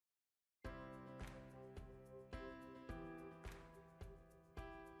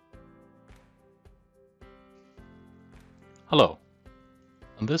Hello.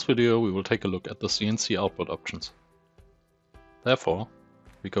 In this video we will take a look at the CNC output options. Therefore,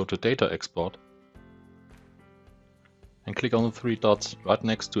 we go to Data Export and click on the three dots right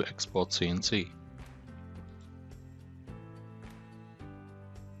next to Export CNC.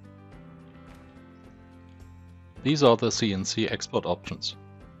 These are the CNC export options.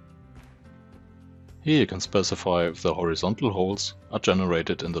 Here you can specify if the horizontal holes are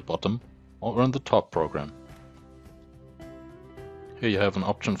generated in the bottom or in the top program. Here you have an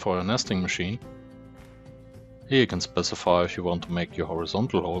option for a nesting machine. Here you can specify if you want to make your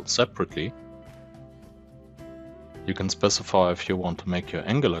horizontal hole separately. You can specify if you want to make your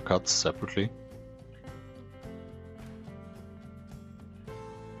angular cuts separately.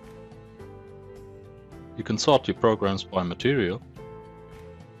 You can sort your programs by material.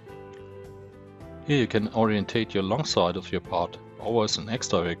 Here you can orientate your long side of your part always in X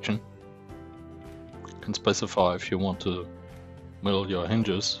direction. You can specify if you want to mill your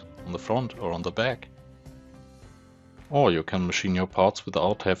hinges on the front or on the back. Or you can machine your parts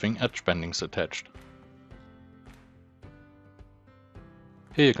without having edge bendings attached.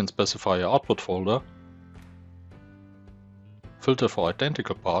 Here you can specify your output folder, filter for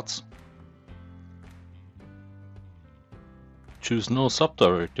identical parts, choose no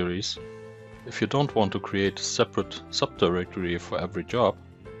subdirectories if you don't want to create a separate subdirectory for every job.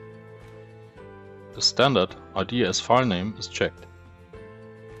 The standard ID as file name is checked.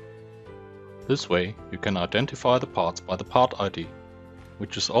 This way you can identify the parts by the part ID,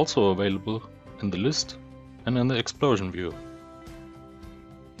 which is also available in the list and in the explosion view.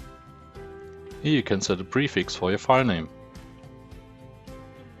 Here you can set a prefix for your file name.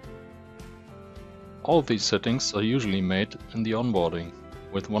 All these settings are usually made in the onboarding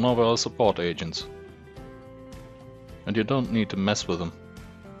with one of our support agents, and you don't need to mess with them.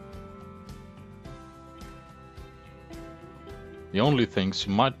 The only things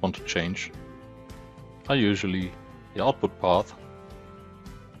you might want to change are usually the output path,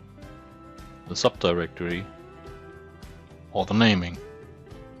 the subdirectory, or the naming.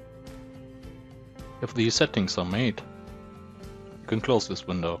 If these settings are made, you can close this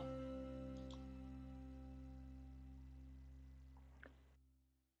window.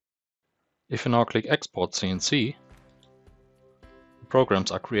 If you now click Export CNC, the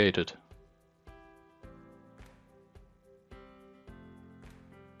programs are created.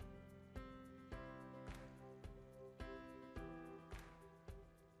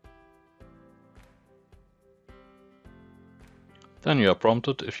 Then you are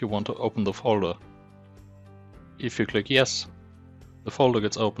prompted if you want to open the folder. If you click Yes, the folder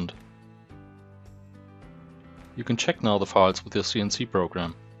gets opened. You can check now the files with your CNC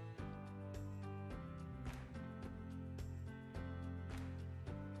program.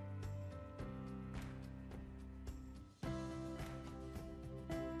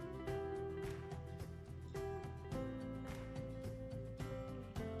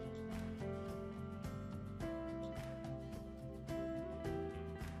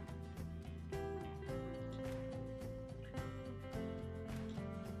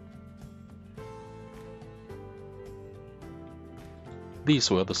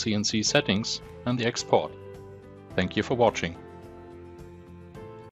 These were the CNC settings and the export. Thank you for watching.